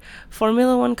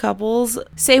 Formula One couples,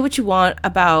 say what you want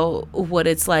about what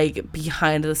it's like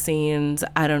behind the scenes.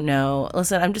 I don't know.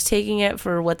 Listen, I'm just taking it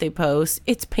for what they post.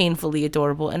 It's painfully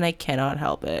adorable and I cannot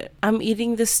help it. I'm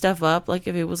eating this stuff up like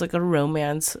if it was like a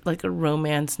romance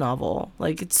novel.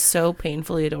 Like, it's so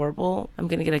painfully adorable. I'm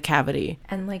gonna get a cavity.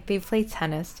 And like they play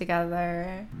tennis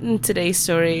together. In today's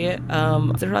story,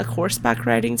 they're like horseback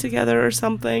riding together or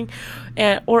something,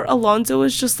 or Alonso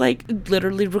is just like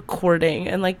literally recording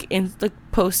and like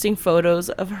posting photos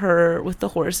of her with the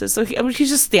horses. So he's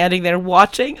just standing there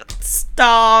watching.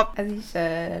 Stop. As he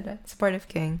should. Sportive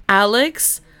king.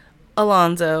 Alex,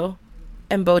 Alonso,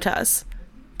 and Bottas,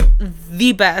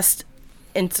 the best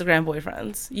Instagram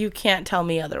boyfriends. You can't tell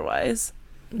me otherwise.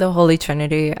 The holy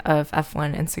trinity of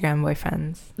F1 Instagram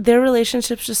boyfriends. Their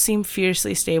relationships just seem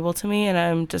fiercely stable to me, and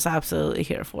I'm just absolutely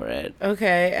here for it.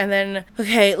 Latifi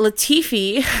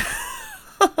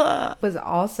was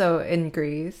also in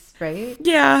Greece, right?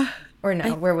 Yeah. Or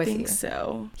no, where was he? I think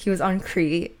so. He was on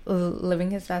Crete, living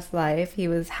his best life. He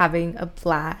was having a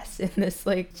blast in this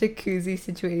like jacuzzi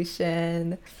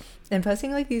situation and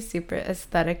posting like these super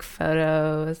aesthetic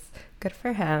photos. Good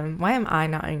for him. Why am I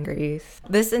not in Greece?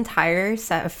 This entire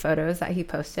set of photos that he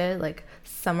posted, like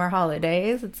summer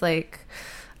holidays, it's like,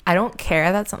 I don't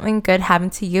care that something good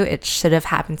happened to you. It should have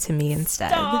happened to me instead.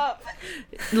 Stop.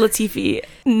 Latifi.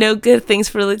 No good things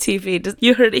for Latifi.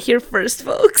 You heard it here first,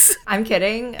 folks. I'm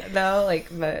kidding, though.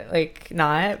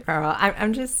 Not. Girl,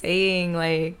 I'm just saying,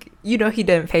 he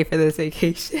didn't pay for this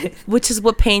vacation. Which is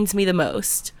what pains me the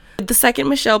most. The second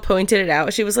Michelle pointed it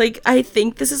out, she was like, I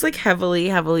think this is like heavily,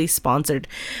 heavily sponsored.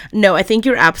 No, I think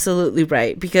you're absolutely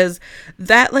right, because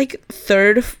that like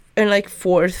third and like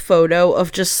fourth photo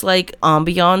of just like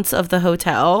ambiance of the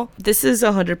hotel, this is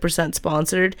 100%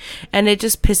 sponsored, and it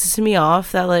just pisses me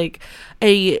off that like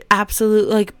a absolute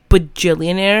like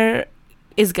bajillionaire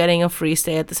is getting a free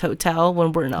stay at this hotel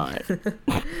when we're not.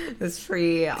 It's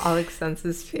free, all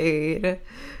expenses paid,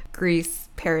 Greece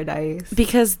paradise.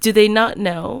 Because do they not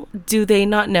know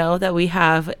that we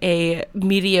have a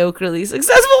mediocrely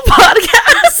successful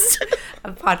podcast?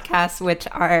 A podcast which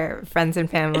our friends and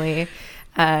family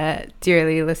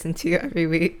dearly listen to every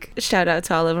week. Shout out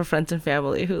to all of our friends and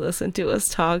family who listen to us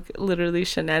talk literally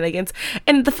shenanigans.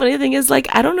 And the funny thing is, like,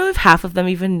 I don't know if half of them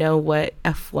even know what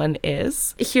F1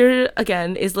 is. Here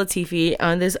again is Latifi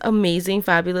on this amazing,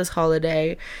 fabulous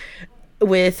holiday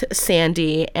with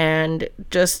Sandy, and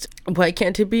just, why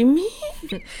can't it be me?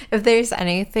 If there's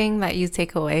anything that you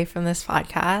take away from this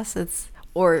podcast,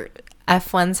 or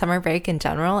F1 summer break in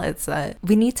general, it's that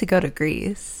we need to go to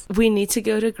Greece. We need to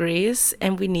go to Greece,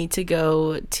 and we need to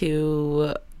go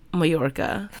to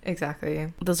Mallorca.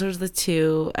 Exactly. Those are the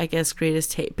two, I guess,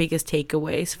 biggest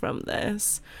takeaways from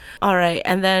this. All right,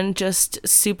 and then just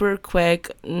super quick,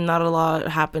 not a lot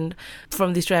happened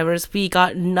from these drivers. We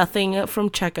got nothing from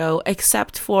Checo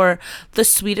except for the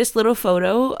sweetest little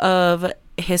photo of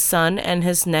his son and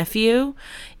his nephew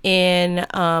in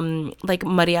like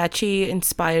mariachi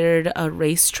inspired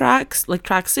racetracks, like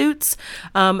tracksuits,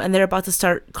 and they're about to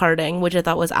start karting, which I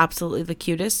thought was absolutely the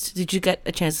cutest. Did you get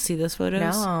a chance to see those photos?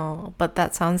 No, but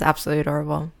that sounds absolutely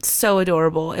adorable. So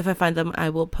adorable. If I find them, I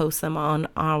will post them on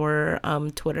our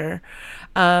Twitter.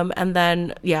 And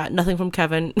then nothing from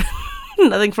Kevin.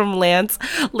 Nothing from Lance.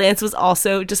 Lance was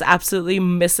also just absolutely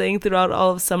missing throughout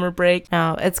all of summer break.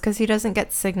 No, it's because he doesn't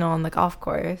get signal on the golf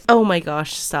course. Oh my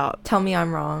gosh, stop. Tell me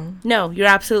I'm wrong. No, you're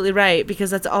absolutely right,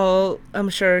 because that's all I'm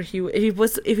sure if he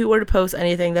were to post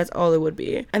anything, that's all it would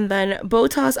be. And then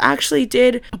Bottas actually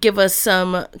did give us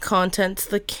some content,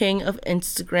 the king of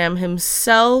Instagram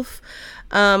himself.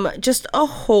 Just a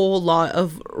whole lot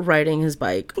of riding his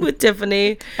bike with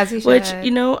Tiffany, as he should. Which,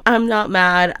 I'm not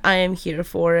mad. I am here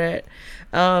for it.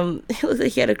 He looked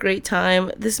like he had a great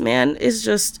time. This man is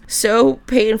just so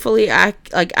painfully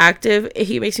active.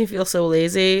 He makes me feel so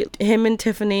lazy. Him and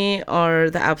Tiffany are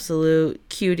the absolute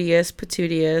cutiest,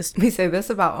 patootiest. We say this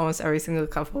about almost every single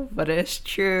couple, but it's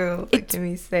true. It's Can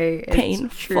we say it's painful.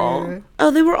 True? Oh,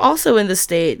 they were also in the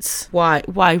States. Why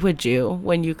would you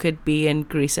when you could be in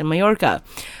Greece and Mallorca?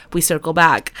 we circle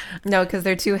back. No, because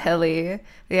they're too hilly.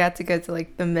 They had to go to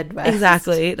like the Midwest.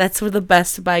 Exactly. That's where the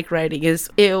best bike riding is.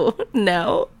 Ew,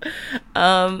 no.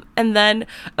 And then,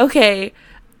 okay,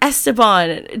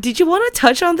 Esteban, did you want to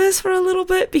touch on this for a little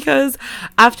bit? Because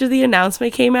after the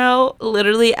announcement came out,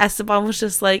 literally Esteban was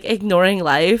just like ignoring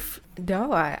life.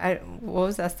 No, I what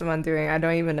was Esteban doing? I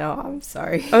don't even know. I'm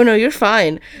sorry. Oh no, you're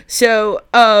fine. So,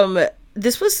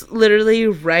 this was literally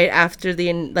right after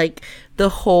the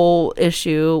whole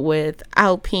issue with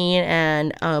Alpine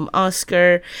and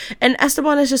Oscar, and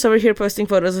Esteban is just over here posting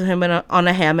photos of him on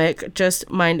a hammock, just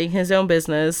minding his own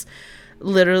business,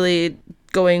 literally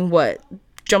going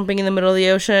jumping in the middle of the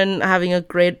ocean, having a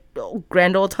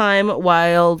grand old time,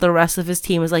 while the rest of his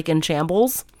team is like in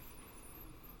shambles.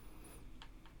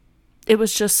 It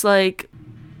was just like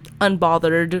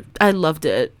unbothered. I loved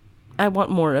it. I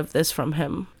want more of this from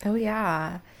him. Oh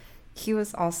yeah, he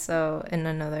was also in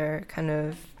another kind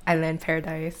of island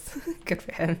paradise. Good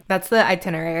for him. That's the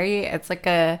itinerary. It's like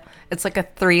a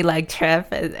 3-leg trip.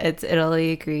 It's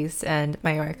Italy, Greece, and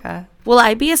Mallorca. Will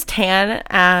I be as tan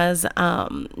as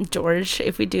George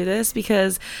if we do this?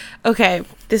 Because, okay,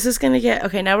 this is gonna get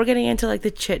okay. Now we're getting into like the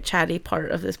chit chatty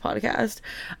part of this podcast.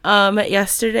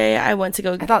 Yesterday I went to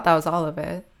go. I thought that was all of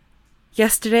it.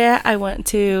 Yesterday I went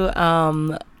to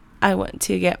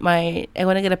get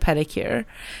a pedicure,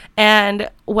 and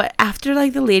after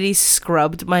like the lady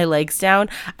scrubbed my legs down,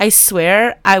 I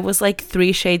swear I was like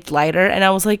 3 shades lighter, and I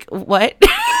was like, what?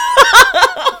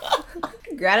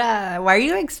 Greta, why are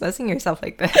you exposing yourself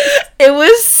like this? It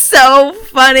was so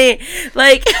funny.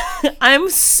 Like,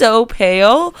 I'm so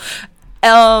pale.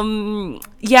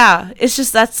 Yeah, it's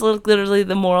just, that's literally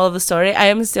the moral of the story. I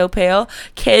am so pale.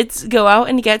 Kids, go out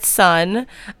and get sun,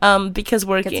 because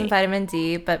working. Get some vitamin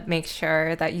D, but make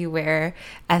sure that you wear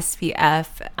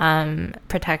SPF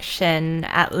protection,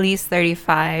 at least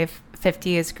 35.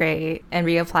 50 is great, and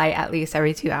reapply at least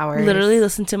every 2 hours. Literally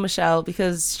listen to Michelle,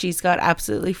 because she's got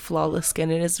absolutely flawless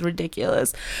skin. It is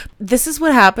ridiculous. This is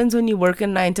what happens when you work a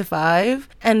 9 to 5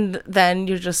 and then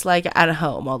you're just like at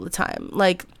home all the time.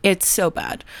 Like, it's so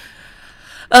bad.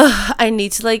 I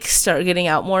need to like start getting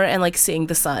out more and like seeing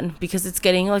the sun, because it's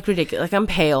getting like ridiculous. Like, I'm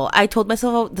pale. I told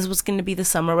myself this was going to be the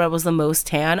summer where I was the most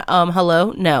tan.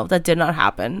 Hello? No, that did not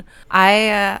happen.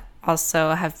 I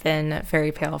also have been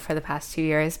very pale for the past 2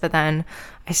 years, but then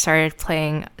I started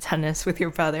playing tennis with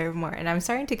your brother more, and I'm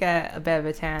starting to get a bit of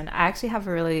a tan. I actually have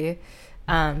a really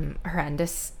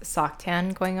horrendous sock tan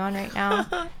going on right now.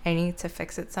 I need to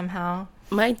fix it somehow.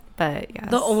 But yes.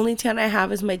 The only tan I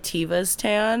have is my Tevas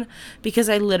tan, because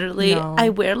I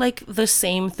wear like the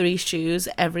same 3 shoes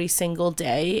every single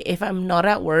day. If I'm not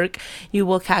at work, you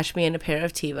will catch me in a pair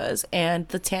of Tevas, and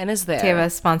the tan is there.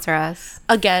 Tevas, sponsor us.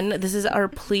 Again, this is our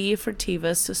plea for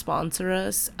Tevas to sponsor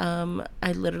us.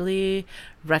 I literally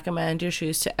recommend your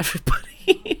shoes to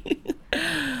everybody.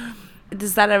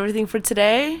 Is that everything for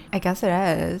today? I guess it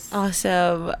is.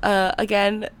 Awesome.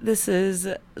 Again, this is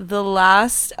the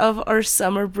last of our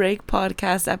summer break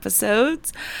podcast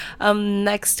episodes.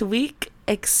 Next week,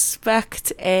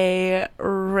 expect a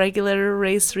regular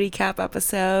race recap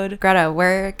episode. Greta,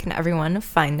 where can everyone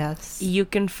find us? You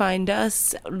can find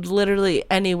us literally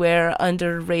anywhere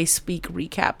under Race Week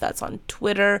Recap. That's on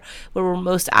Twitter, where we're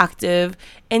most active,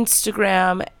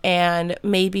 Instagram, and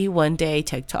maybe one day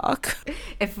TikTok.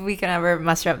 If we can ever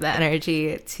muster up the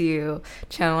energy to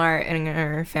channel our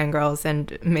inner fangirls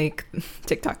and make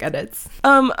TikTok edits.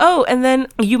 Oh, and then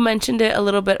you mentioned it a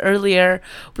little bit earlier.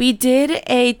 We did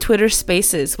a Twitter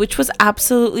Spaces, which was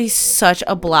absolutely such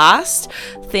a blast.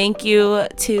 Thank you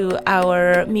to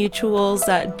our mutuals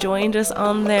that joined us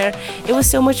on there. It was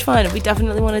so much fun. We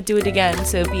definitely want to do it again,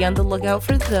 so be on the lookout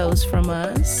for those from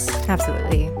us.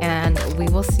 Absolutely. And we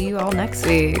will see you all next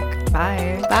week.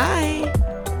 Bye. Bye.